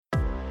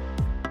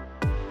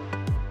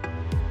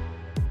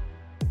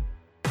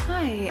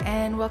Hi,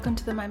 and welcome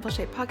to the Mindful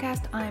Shape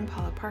podcast. I'm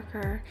Paula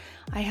Parker.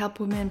 I help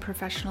women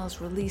professionals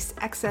release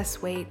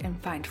excess weight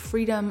and find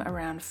freedom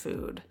around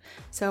food.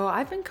 So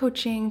I've been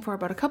coaching for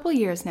about a couple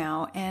years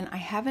now, and I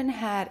haven't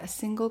had a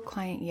single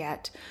client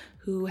yet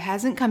who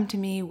hasn't come to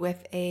me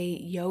with a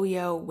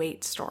yo-yo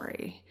weight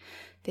story.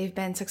 They've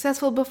been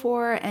successful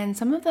before, and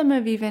some of them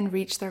have even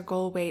reached their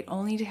goal weight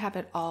only to have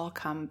it all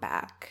come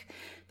back.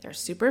 They're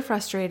super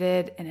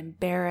frustrated and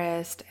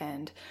embarrassed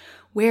and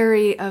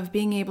wary of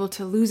being able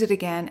to lose it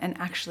again and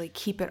actually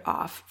keep it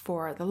off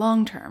for the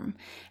long term.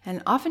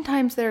 And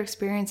oftentimes their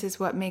experience is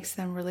what makes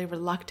them really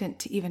reluctant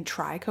to even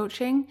try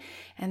coaching.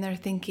 And they're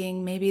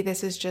thinking, maybe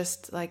this is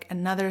just like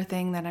another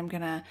thing that I'm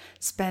going to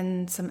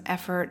spend some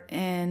effort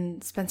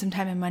and spend some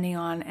time and money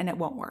on, and it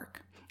won't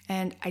work.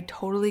 And I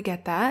totally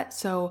get that.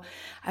 So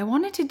I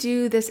wanted to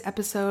do this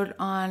episode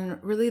on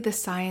really the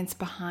science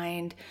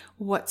behind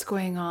what's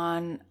going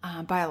on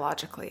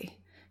biologically,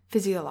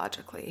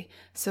 physiologically,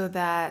 so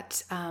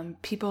that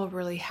people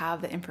really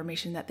have the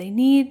information that they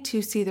need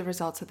to see the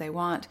results that they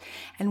want.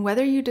 And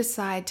whether you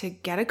decide to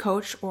get a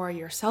coach or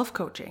you're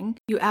self-coaching,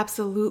 you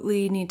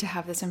absolutely need to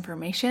have this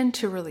information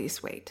to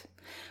release weight.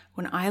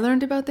 When I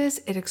learned about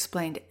this, it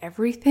explained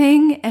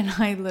everything, and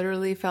I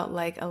literally felt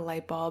like a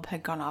light bulb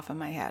had gone off in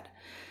my head.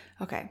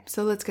 Okay,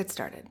 so let's get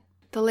started.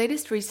 The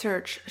latest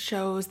research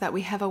shows that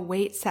we have a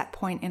weight set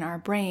point in our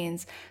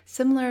brains,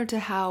 similar to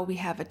how we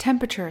have a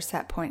temperature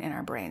set point in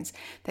our brains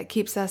that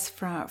keeps us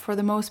for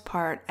the most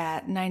part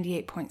at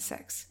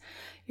 98.6.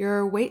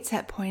 Your weight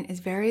set point is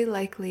very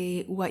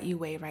likely what you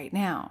weigh right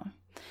now.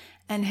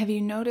 And have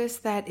you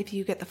noticed that if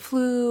you get the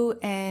flu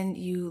and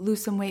you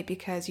lose some weight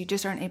because you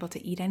just aren't able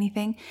to eat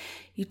anything,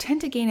 you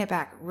tend to gain it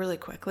back really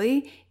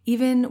quickly,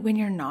 even when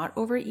you're not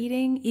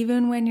overeating,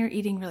 even when you're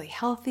eating really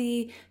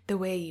healthy, the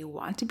way you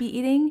want to be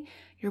eating?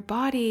 Your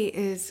body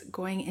is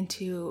going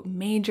into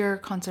major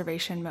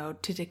conservation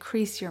mode to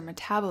decrease your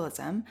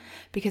metabolism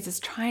because it's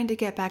trying to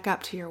get back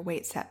up to your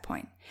weight set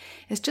point.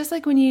 It's just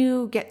like when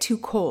you get too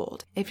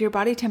cold. If your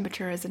body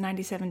temperature is at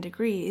 97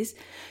 degrees,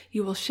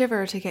 you will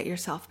shiver to get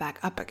yourself back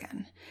up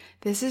again.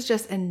 This is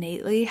just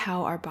innately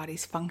how our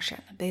bodies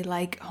function. They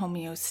like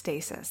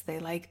homeostasis. They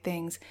like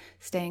things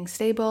staying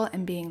stable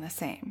and being the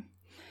same.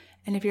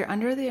 And if you're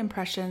under the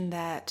impression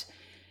that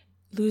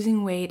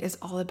losing weight is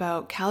all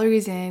about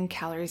calories in,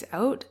 calories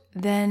out,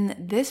 then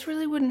this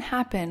really wouldn't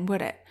happen,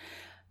 would it?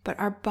 But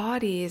our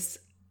bodies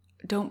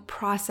don't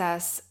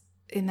process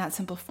in that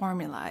simple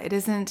formula. It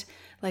isn't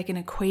like an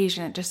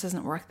equation. It just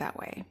doesn't work that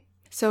way.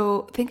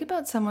 So think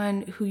about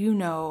someone who you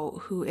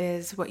know who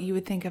is what you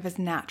would think of as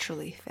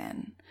naturally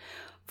thin.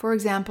 For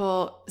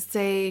example,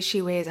 say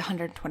she weighs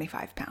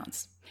 125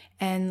 pounds.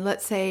 And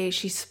let's say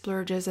she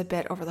splurges a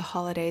bit over the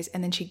holidays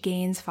and then she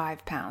gains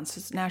 5 pounds.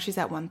 So now she's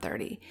at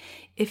 130.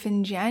 If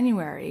in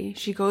January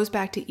she goes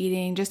back to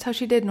eating just how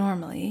she did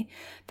normally,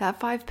 that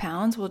 5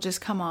 pounds will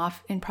just come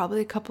off in probably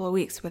a couple of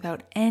weeks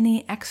without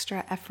any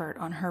extra effort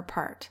on her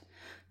part.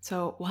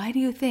 So why do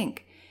you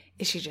think?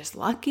 Is she just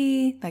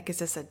lucky? Like, is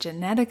this a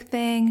genetic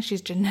thing?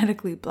 She's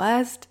genetically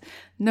blessed?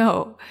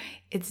 No,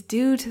 it's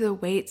due to the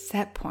weight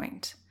set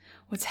point.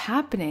 What's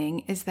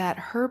happening is that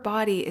her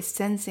body is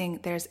sensing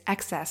there's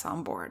excess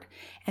on board,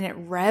 and it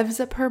revs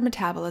up her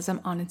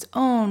metabolism on its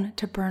own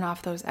to burn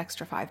off those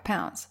extra 5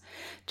 pounds.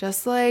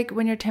 Just like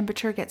when your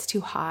temperature gets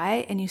too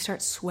high and you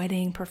start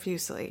sweating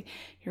profusely,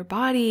 your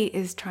body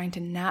is trying to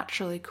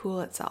naturally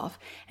cool itself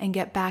and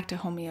get back to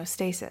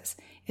homeostasis.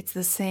 It's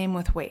the same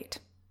with weight.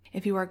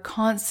 If you are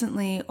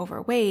constantly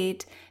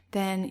overweight,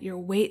 then your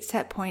weight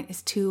set point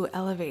is too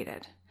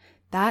elevated.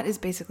 That is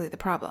basically the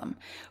problem.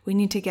 We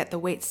need to get the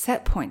weight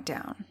set point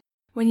down.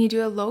 When you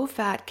do a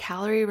low-fat,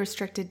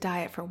 calorie-restricted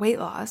diet for weight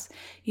loss,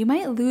 you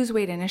might lose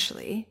weight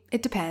initially.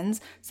 It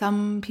depends.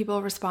 Some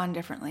people respond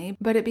differently,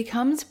 but it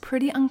becomes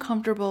pretty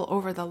uncomfortable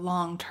over the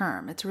long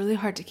term. It's really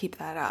hard to keep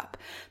that up.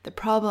 The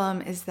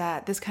problem is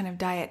that this kind of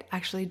diet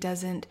actually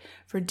doesn't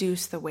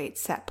reduce the weight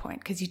set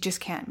point because you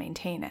just can't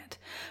maintain it.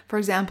 For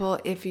example,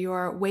 if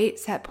your weight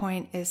set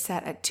point is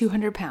set at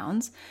 200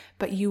 pounds,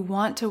 but you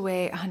want to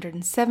weigh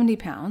 170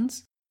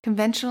 pounds,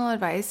 conventional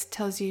advice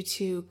tells you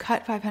to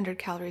cut 500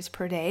 calories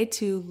per day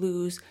to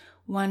lose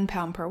 1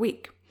 pound per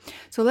week.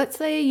 So let's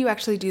say you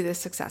actually do this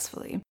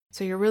successfully.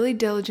 So you're really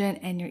diligent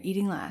and you're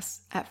eating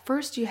less. At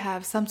first you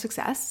have some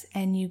success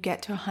and you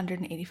get to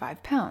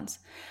 185 pounds.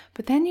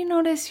 But then you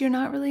notice you're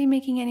not really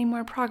making any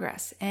more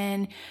progress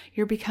and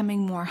you're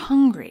becoming more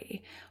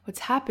hungry. What's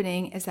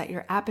happening is that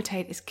your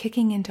appetite is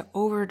kicking into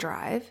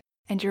overdrive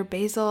and your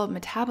basal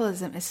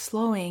metabolism is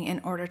slowing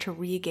in order to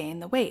regain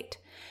the weight.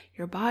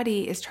 Your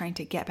body is trying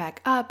to get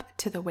back up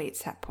to the weight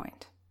set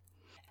point.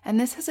 And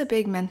this has a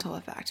big mental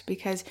effect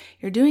because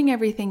you're doing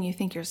everything you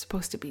think you're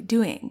supposed to be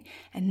doing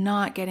and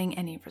not getting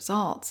any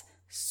results.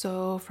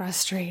 So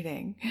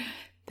frustrating.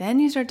 Then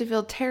you start to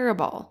feel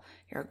terrible.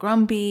 You're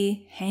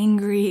grumpy,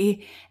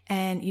 hangry,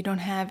 and you don't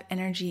have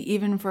energy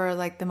even for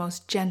like the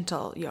most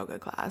gentle yoga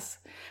class.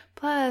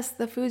 Plus,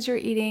 the foods you're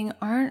eating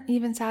aren't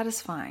even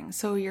satisfying,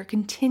 so you're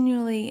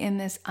continually in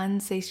this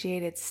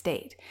unsatiated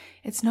state.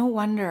 It's no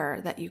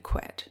wonder that you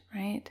quit,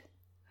 right?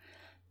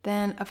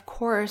 then of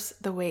course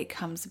the weight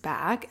comes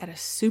back at a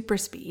super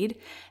speed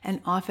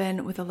and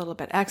often with a little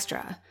bit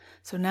extra.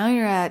 So now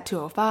you're at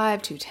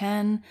 205,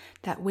 210.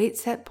 That weight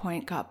set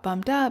point got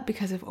bumped up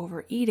because of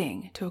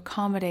overeating to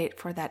accommodate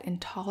for that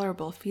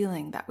intolerable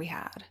feeling that we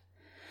had.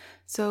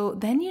 So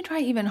then you try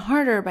even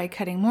harder by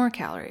cutting more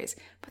calories,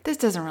 but this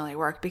doesn't really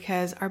work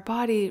because our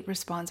body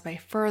responds by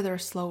further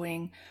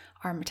slowing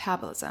our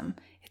metabolism.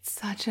 It's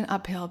such an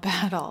uphill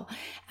battle,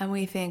 and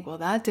we think, well,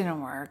 that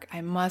didn't work.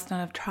 I must not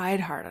have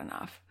tried hard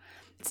enough.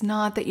 It's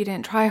not that you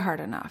didn't try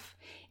hard enough.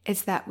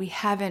 It's that we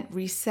haven't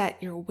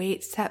reset your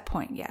weight set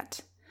point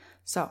yet.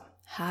 So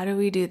how do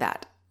we do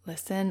that?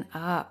 Listen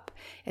up.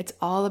 It's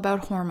all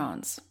about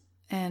hormones.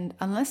 And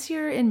unless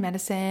you're in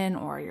medicine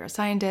or you're a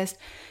scientist,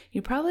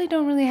 you probably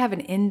don't really have an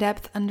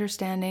in-depth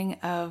understanding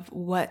of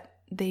what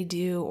they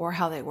do or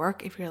how they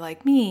work. If you're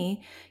like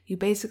me, you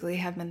basically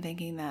have been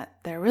thinking that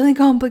they're really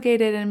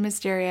complicated and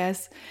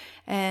mysterious,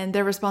 and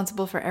they're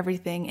responsible for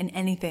everything and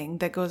anything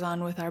that goes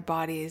on with our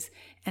bodies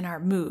and our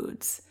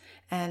moods.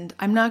 And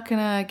I'm not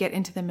gonna get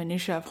into the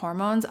minutia of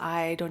hormones.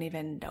 I don't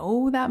even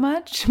know that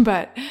much,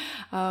 but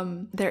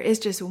there is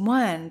just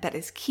one that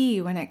is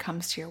key when it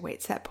comes to your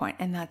weight set point,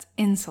 and that's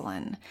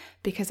insulin,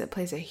 because it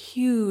plays a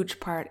huge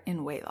part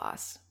in weight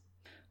loss.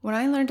 When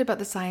I learned about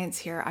the science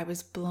here, I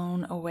was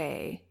blown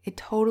away. It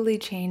totally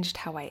changed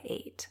how I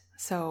ate.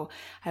 So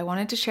I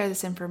wanted to share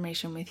this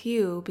information with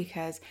you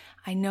because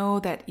I know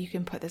that you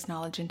can put this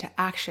knowledge into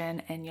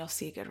action and you'll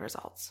see good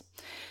results.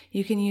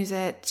 You can use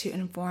it to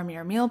inform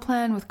your meal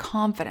plan with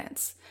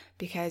confidence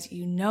because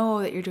you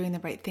know that you're doing the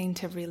right thing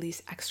to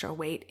release extra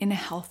weight in a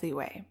healthy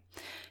way.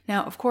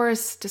 Now, of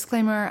course,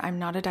 disclaimer, I'm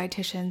not a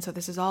dietitian, so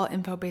this is all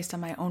info based on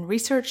my own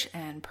research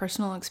and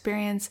personal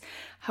experience.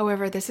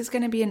 However, this is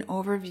going to be an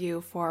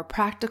overview for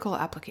practical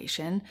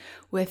application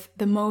with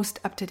the most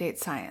up-to-date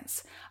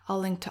science. I'll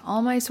link to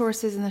all my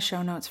sources in the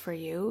show notes for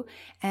you,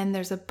 and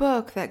there's a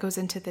book that goes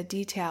into the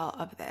detail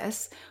of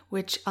this,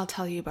 which I'll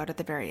tell you about at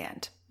the very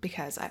end,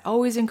 because I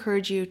always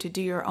encourage you to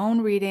do your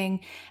own reading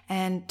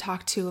and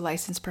talk to a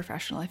licensed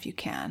professional if you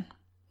can.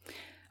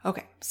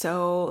 Okay,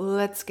 so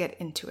let's get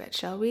into it,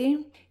 shall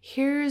we?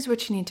 Here's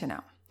what you need to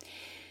know.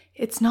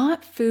 It's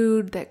not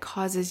food that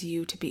causes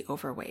you to be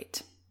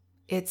overweight.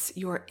 It's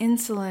your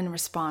insulin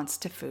response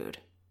to food.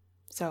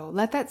 So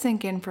let that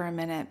sink in for a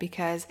minute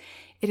because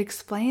it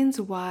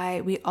explains why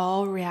we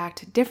all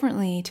react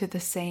differently to the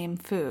same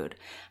food.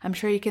 I'm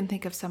sure you can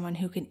think of someone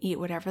who can eat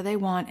whatever they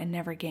want and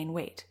never gain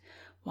weight.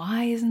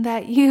 Why isn't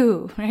that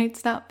you, right?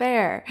 It's not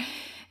fair.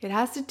 It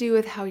has to do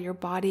with how your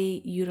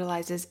body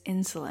utilizes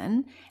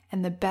insulin.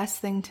 And the best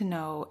thing to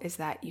know is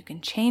that you can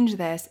change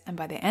this. And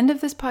by the end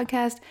of this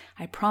podcast,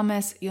 I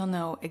promise you'll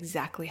know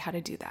exactly how to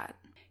do that.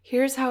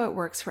 Here's how it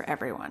works for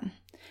everyone.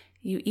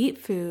 You eat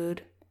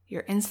food,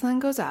 your insulin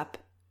goes up,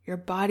 your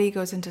body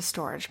goes into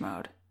storage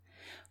mode.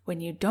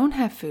 When you don't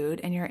have food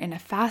and you're in a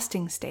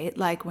fasting state,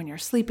 like when you're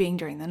sleeping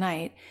during the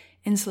night,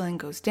 insulin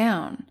goes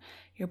down.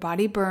 Your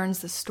body burns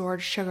the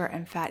stored sugar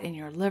and fat in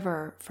your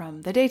liver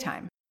from the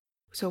daytime.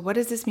 So what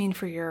does this mean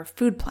for your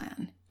food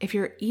plan? If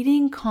you're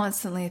eating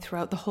constantly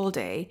throughout the whole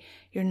day,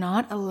 you're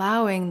not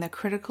allowing the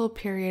critical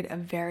period of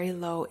very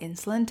low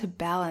insulin to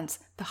balance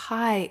the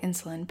high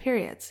insulin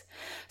periods.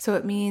 So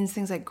it means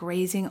things like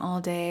grazing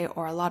all day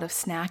or a lot of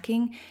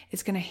snacking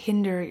is going to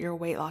hinder your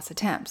weight loss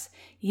attempts,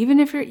 even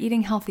if you're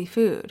eating healthy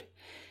food.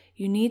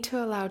 You need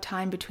to allow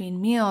time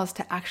between meals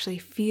to actually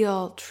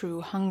feel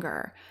true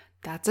hunger.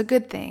 That's a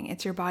good thing.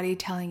 It's your body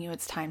telling you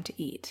it's time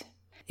to eat.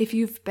 If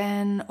you've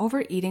been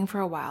overeating for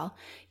a while,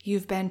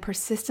 you've been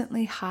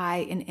persistently high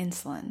in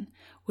insulin,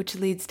 which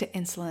leads to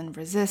insulin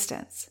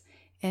resistance.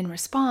 In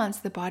response,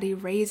 the body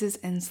raises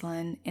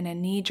insulin in a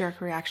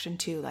knee-jerk reaction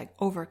to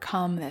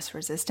overcome this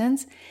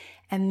resistance,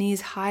 and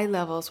these high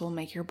levels will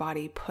make your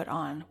body put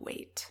on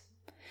weight.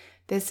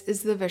 This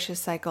is the vicious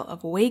cycle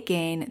of weight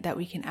gain that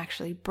we can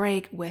actually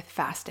break with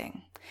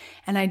fasting.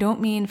 And I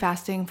don't mean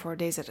fasting for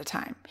days at a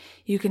time.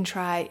 You can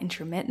try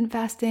intermittent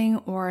fasting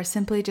or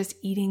simply just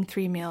eating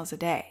 3 meals a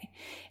day.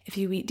 If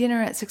you eat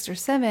dinner at 6 or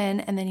 7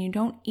 and then you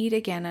don't eat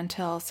again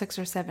until 6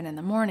 or 7 in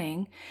the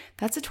morning,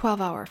 that's a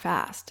 12-hour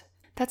fast.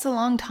 That's a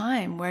long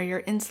time where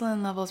your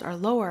insulin levels are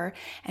lower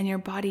and your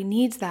body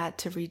needs that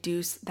to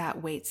reduce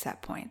that weight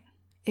set point.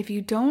 If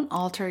you don't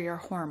alter your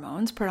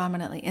hormones,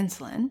 predominantly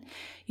insulin,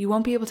 you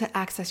won't be able to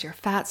access your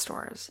fat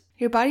stores.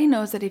 Your body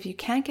knows that if you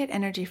can't get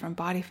energy from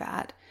body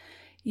fat,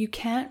 you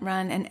can't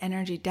run an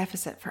energy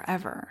deficit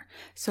forever.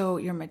 So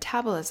your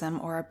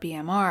metabolism, or a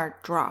BMR,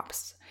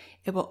 drops.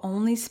 It will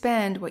only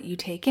spend what you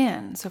take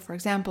in. So for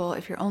example,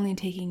 if you're only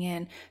taking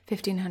in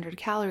 1,500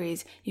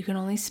 calories, you can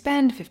only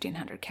spend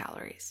 1,500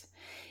 calories.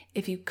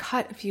 If you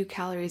cut a few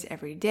calories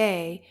every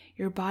day,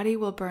 your body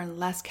will burn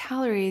less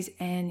calories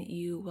and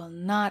you will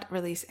not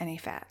release any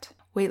fat.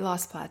 Weight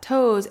loss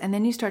plateaus and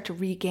then you start to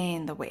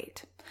regain the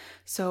weight.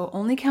 So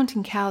only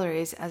counting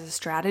calories as a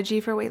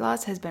strategy for weight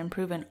loss has been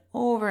proven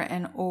over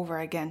and over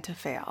again to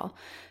fail.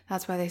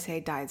 That's why they say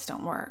diets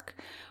don't work,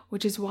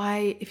 which is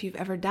why if you've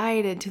ever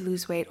dieted to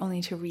lose weight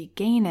only to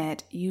regain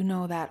it, you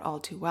know that all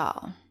too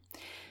well.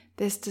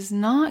 This does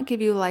not give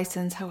you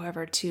license,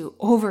 however, to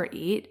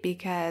overeat,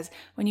 because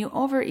when you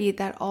overeat,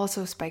 that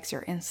also spikes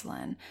your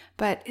insulin.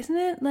 But isn't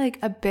it like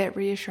a bit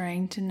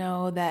reassuring to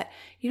know that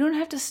you don't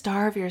have to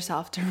starve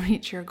yourself to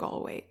reach your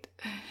goal weight?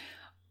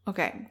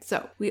 Okay,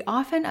 so we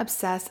often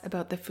obsess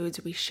about the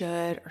foods we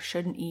should or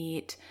shouldn't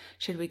eat.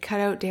 Should we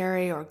cut out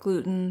dairy or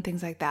gluten,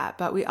 things like that.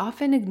 But we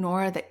often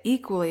ignore the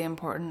equally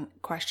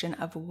important question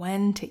of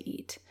when to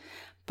eat.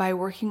 By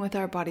working with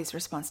our body's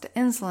response to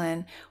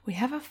insulin, we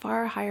have a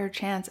far higher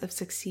chance of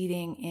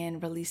succeeding in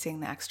releasing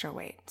the extra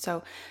weight.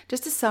 So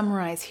just to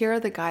summarize, here are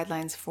the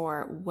guidelines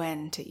for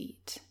when to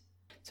eat.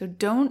 So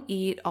don't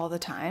eat all the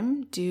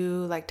time.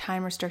 Do like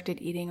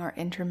time-restricted eating or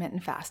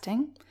intermittent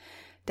fasting.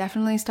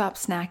 Definitely stop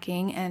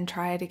snacking and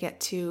try to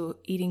get to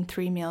eating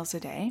 3 meals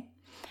a day.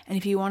 And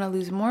if you want to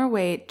lose more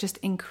weight, just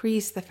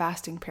increase the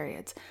fasting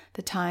periods,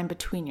 the time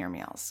between your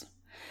meals.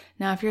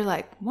 Now, if you're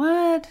like,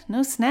 what?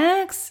 No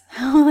snacks?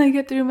 How will I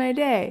get through my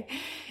day?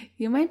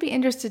 You might be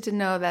interested to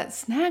know that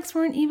snacks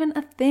weren't even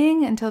a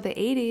thing until the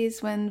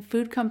 80s when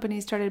food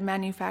companies started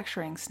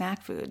manufacturing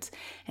snack foods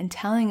and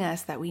telling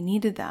us that we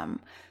needed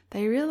them.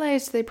 They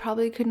realized they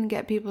probably couldn't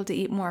get people to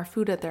eat more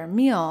food at their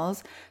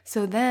meals,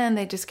 so then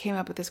they just came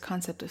up with this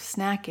concept of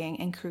snacking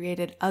and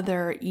created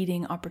other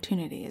eating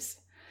opportunities.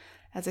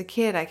 As a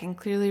kid, I can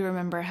clearly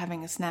remember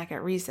having a snack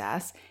at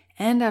recess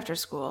and after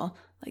school,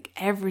 like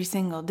every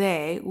single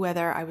day,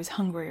 whether I was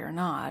hungry or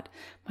not.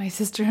 My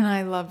sister and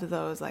I loved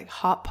those like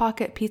Hot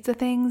Pocket pizza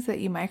things that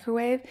you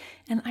microwave,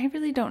 and I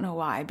really don't know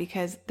why,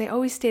 because they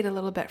always stayed a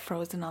little bit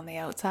frozen on the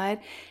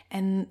outside,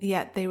 and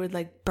yet they would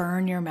like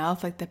burn your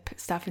mouth, like the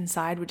stuff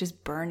inside would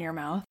just burn your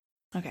mouth.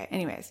 Okay,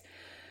 anyways.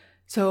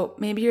 So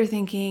maybe you're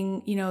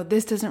thinking,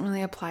 this doesn't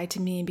really apply to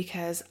me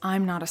because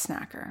I'm not a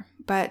snacker.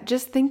 But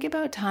just think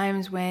about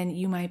times when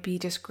you might be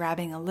just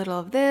grabbing a little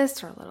of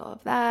this or a little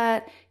of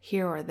that,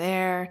 here or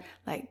there,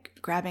 like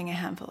grabbing a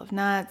handful of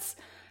nuts,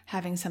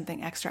 having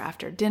something extra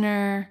after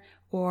dinner,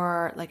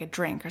 or like a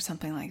drink or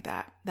something like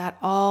that. That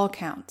all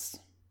counts.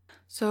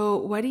 So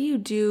what do you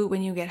do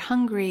when you get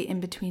hungry in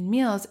between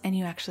meals and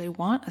you actually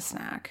want a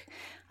snack?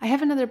 I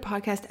have another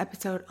podcast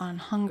episode on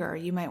hunger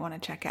you might want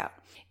to check out.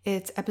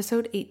 It's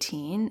episode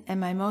 18 and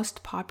my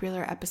most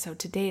popular episode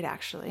to date,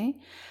 actually.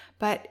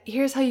 But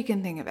here's how you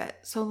can think of it.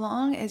 So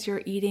long as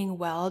you're eating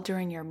well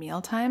during your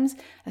meal times,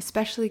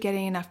 especially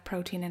getting enough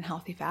protein and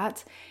healthy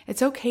fats,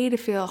 it's okay to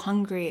feel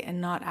hungry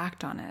and not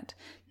act on it.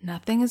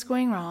 Nothing is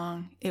going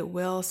wrong. It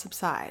will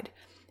subside.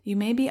 You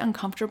may be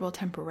uncomfortable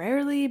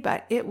temporarily,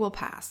 but it will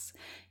pass.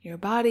 Your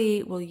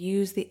body will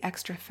use the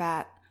extra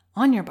fat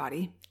on your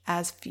body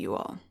as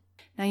fuel.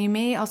 Now, you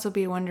may also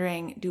be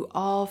wondering, do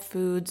all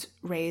foods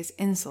raise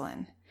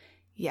insulin?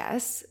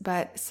 Yes,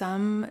 but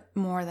some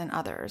more than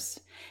others.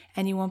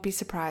 And you won't be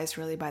surprised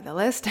really by the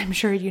list. I'm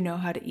sure you know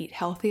how to eat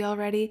healthy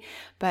already,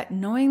 but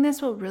knowing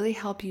this will really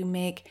help you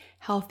make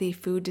healthy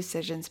food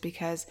decisions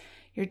because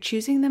you're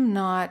choosing them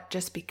not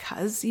just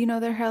because you know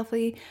they're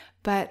healthy,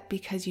 but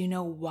because you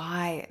know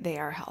why they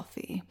are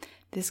healthy.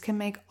 This can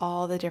make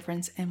all the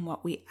difference in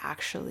what we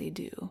actually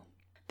do.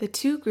 The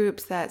two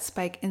groups that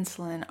spike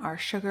insulin are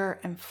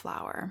sugar and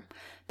flour.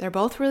 They're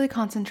both really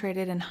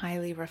concentrated and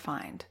highly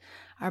refined.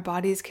 Our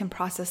bodies can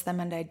process them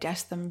and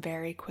digest them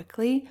very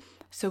quickly,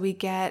 so we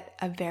get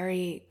a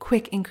very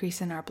quick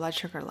increase in our blood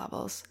sugar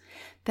levels.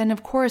 Then,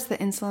 of course, the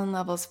insulin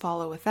levels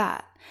follow with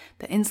that.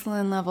 The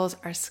insulin levels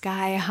are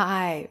sky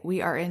high.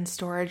 We are in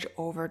storage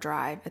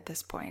overdrive at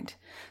this point.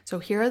 So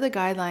here are the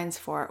guidelines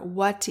for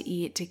what to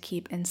eat to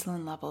keep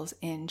insulin levels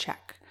in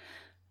check.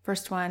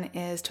 First one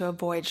is to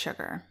avoid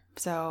sugar.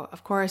 So,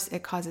 of course,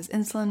 it causes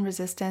insulin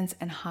resistance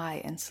and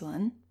high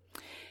insulin.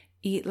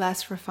 Eat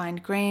less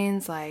refined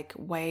grains like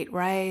white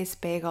rice,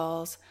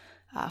 bagels,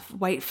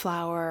 white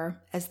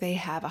flour, as they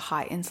have a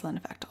high insulin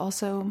effect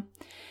also.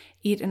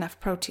 Eat enough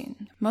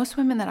protein. Most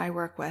women that I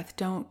work with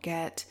don't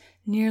get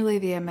nearly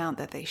the amount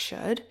that they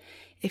should.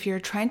 If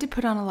you're trying to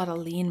put on a lot of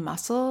lean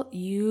muscle,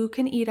 you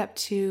can eat up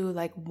to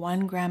like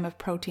 1 gram of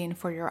protein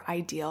for your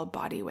ideal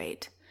body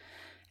weight.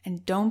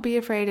 And don't be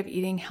afraid of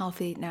eating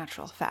healthy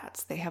natural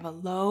fats. They have a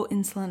low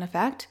insulin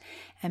effect,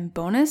 and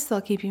bonus, they'll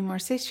keep you more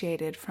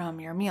satiated from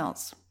your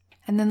meals.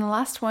 And then the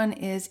last one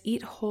is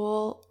eat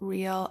whole,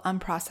 real,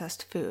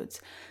 unprocessed foods.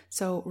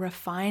 So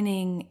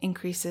refining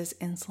increases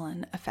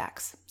insulin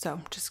effects.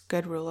 So just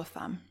good rule of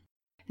thumb.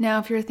 Now,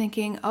 if you're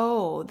thinking,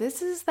 oh,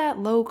 this is that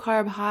low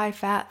carb, high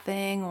fat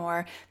thing,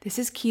 or this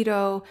is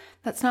keto,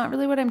 that's not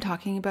really what I'm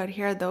talking about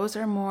here. Those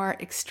are more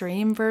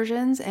extreme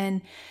versions,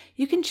 and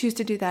you can choose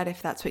to do that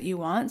if that's what you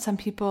want. Some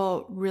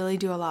people really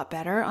do a lot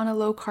better on a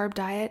low carb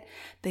diet.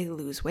 They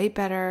lose weight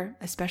better,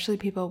 especially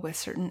people with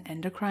certain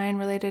endocrine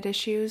related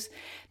issues.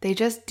 They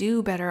just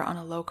do better on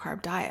a low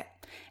carb diet.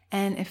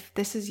 And if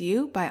this is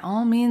you, by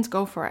all means,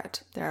 go for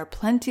it. There are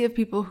plenty of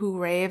people who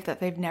rave that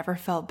they've never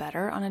felt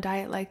better on a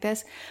diet like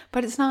this,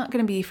 but it's not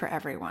going to be for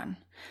everyone.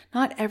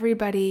 Not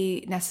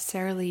everybody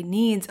necessarily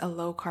needs a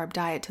low-carb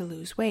diet to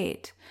lose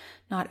weight.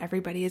 not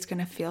everybody is going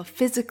to feel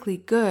physically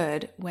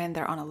good when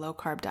they're on a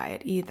low-carb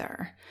diet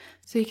either.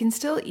 So you can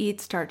still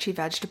eat starchy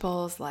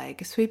vegetables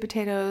like sweet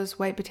potatoes,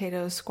 white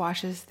potatoes,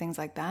 squashes, things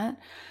like that.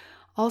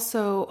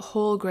 Also,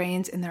 whole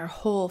grains in their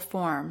whole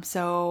form.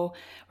 So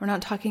we're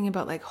not talking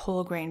about like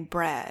whole grain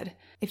bread.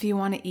 If you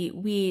want to eat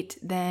wheat,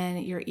 then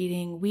you're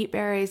eating wheat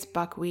berries,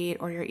 buckwheat,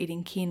 or you're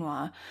eating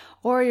quinoa,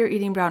 or you're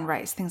eating brown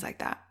rice, things like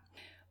that.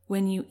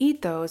 When you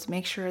eat those,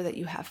 make sure that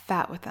you have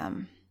fat with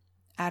them.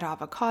 Add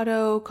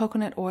avocado,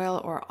 coconut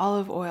oil, or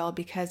olive oil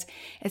because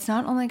it's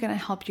not only going to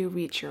help you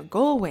reach your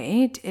goal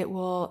weight, it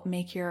will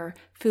make your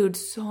food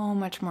so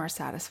much more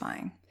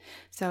satisfying.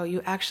 So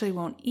you actually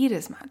won't eat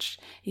as much.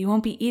 You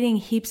won't be eating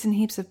heaps and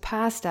heaps of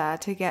pasta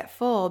to get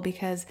full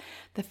because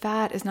the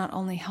fat is not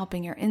only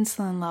helping your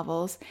insulin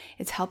levels,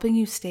 it's helping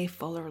you stay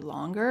fuller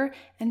longer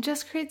and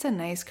just creates a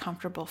nice,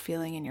 comfortable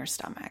feeling in your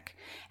stomach.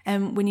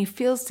 And when you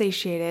feel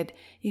satiated,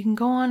 you can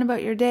go on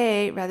about your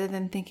day rather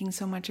than thinking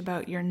so much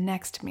about your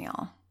next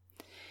meal.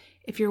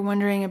 If you're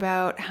wondering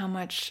about how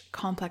much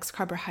complex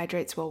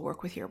carbohydrates will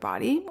work with your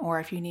body, or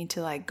if you need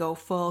to like go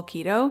full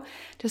keto,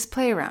 just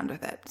play around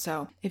with it.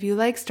 So if you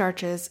like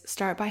starches,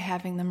 start by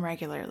having them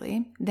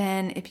regularly.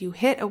 Then if you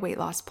hit a weight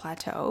loss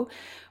plateau,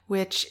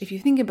 which if you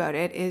think about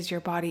it is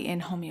your body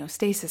in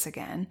homeostasis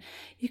again,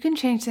 you can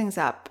change things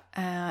up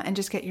and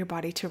just get your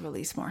body to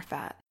release more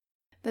fat.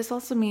 This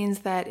also means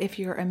that if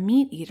you're a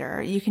meat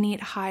eater, you can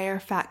eat higher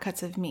fat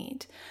cuts of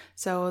meat.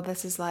 So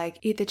this is like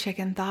eat the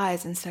chicken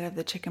thighs instead of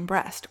the chicken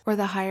breast, or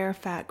the higher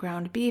fat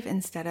ground beef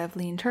instead of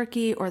lean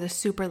turkey or the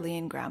super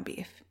lean ground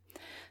beef.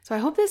 So I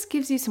hope this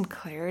gives you some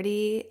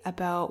clarity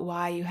about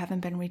why you haven't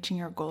been reaching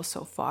your goals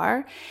so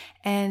far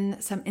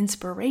and some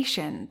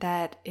inspiration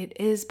that it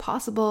is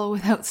possible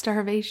without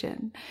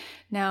starvation.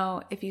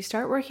 Now, if you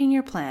start working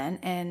your plan,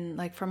 and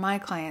like for my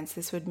clients,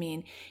 this would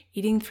mean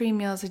eating 3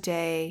 meals a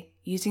day,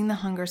 using the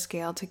hunger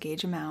scale to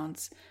gauge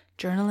amounts,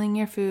 journaling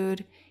your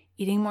food,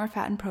 eating more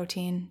fat and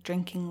protein,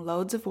 drinking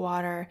loads of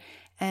water,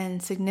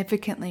 and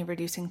significantly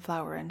reducing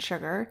flour and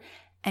sugar,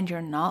 and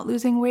you're not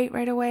losing weight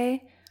right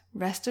away,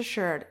 rest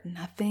assured,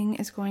 nothing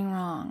is going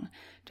wrong.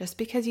 Just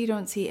because you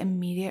don't see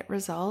immediate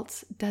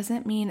results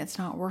doesn't mean it's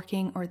not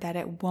working or that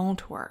it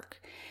won't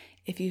work.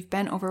 If you've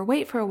been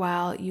overweight for a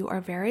while, you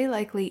are very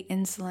likely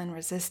insulin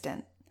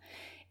resistant.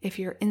 If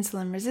you're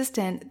insulin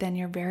resistant, then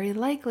you're very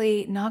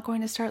likely not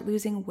going to start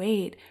losing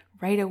weight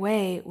right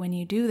away when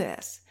you do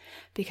this,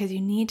 because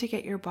you need to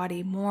get your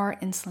body more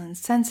insulin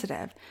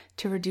sensitive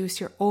to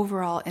reduce your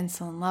overall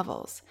insulin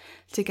levels,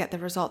 to get the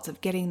results of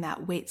getting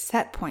that weight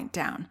set point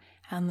down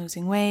and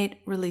losing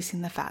weight,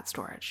 releasing the fat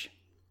storage.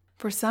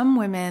 For some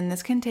women,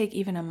 this can take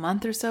even a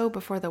month or so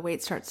before the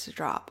weight starts to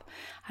drop.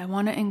 I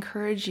want to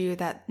encourage you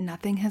that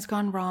nothing has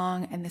gone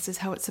wrong and this is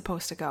how it's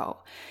supposed to go.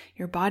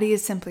 Your body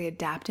is simply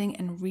adapting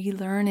and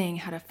relearning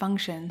how to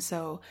function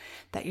so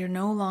that you're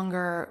no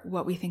longer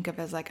what we think of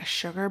as like a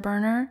sugar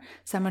burner,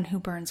 someone who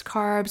burns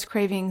carbs,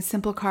 craving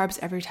simple carbs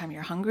every time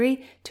you're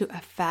hungry, to a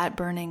fat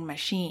burning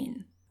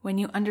machine. When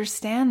you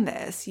understand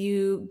this,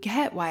 you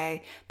get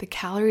why the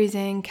calories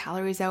in,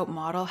 calories out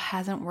model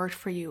hasn't worked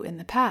for you in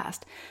the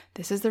past.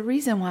 This is the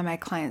reason why my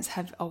clients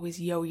have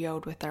always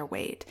yo-yoed with their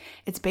weight.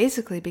 It's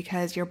basically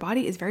because your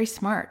body is very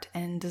smart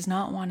and does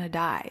not want to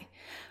die.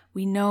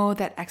 We know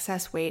that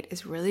excess weight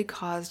is really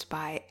caused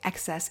by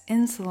excess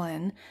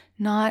insulin,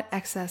 not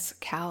excess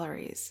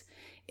calories.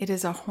 It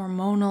is a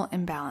hormonal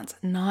imbalance,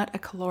 not a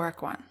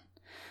caloric one.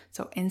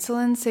 So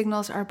insulin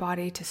signals our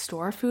body to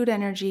store food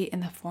energy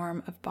in the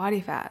form of body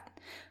fat.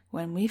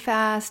 When we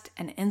fast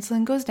and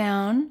insulin goes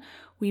down,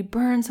 we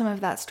burn some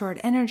of that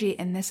stored energy,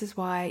 and this is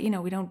why,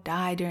 we don't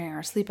die during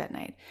our sleep at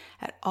night.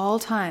 At all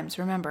times,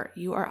 remember,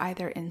 you are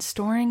either in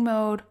storing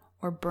mode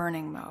or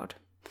burning mode.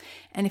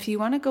 And if you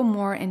want to go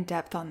more in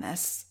depth on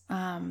this,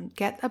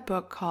 get a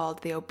book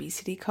called The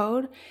Obesity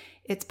Code.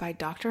 It's by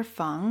Dr.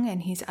 Fung,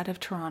 and he's out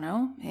of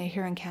Toronto,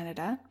 here in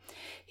Canada.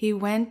 He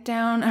went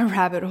down a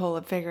rabbit hole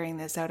of figuring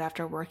this out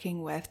after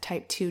working with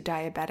type 2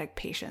 diabetic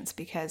patients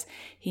because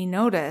he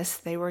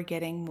noticed they were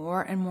getting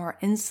more and more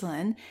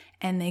insulin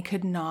and they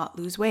could not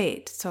lose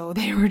weight. So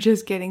they were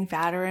just getting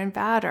fatter and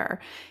fatter.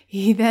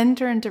 He then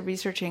turned to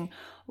researching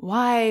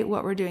why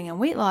what we're doing in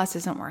weight loss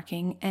isn't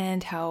working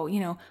and how,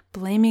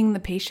 blaming the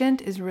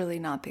patient is really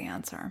not the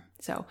answer.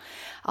 So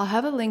I'll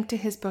have a link to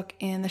his book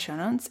in the show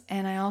notes.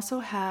 And I also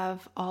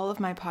have all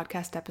of my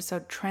podcast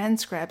episode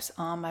transcripts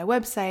on my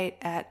website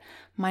at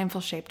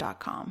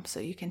mindfulshape.com. So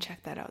you can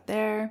check that out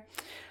there.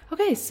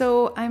 Okay,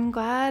 so I'm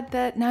glad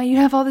that now you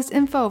have all this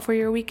info for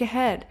your week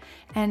ahead.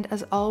 And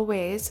as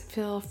always,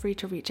 feel free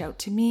to reach out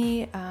to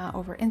me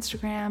over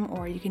Instagram,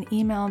 or you can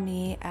email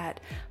me at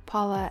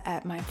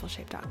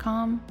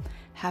paula@mindfulshape.com.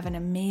 Have an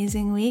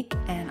amazing week,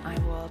 and I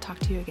will talk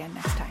to you again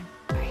next time.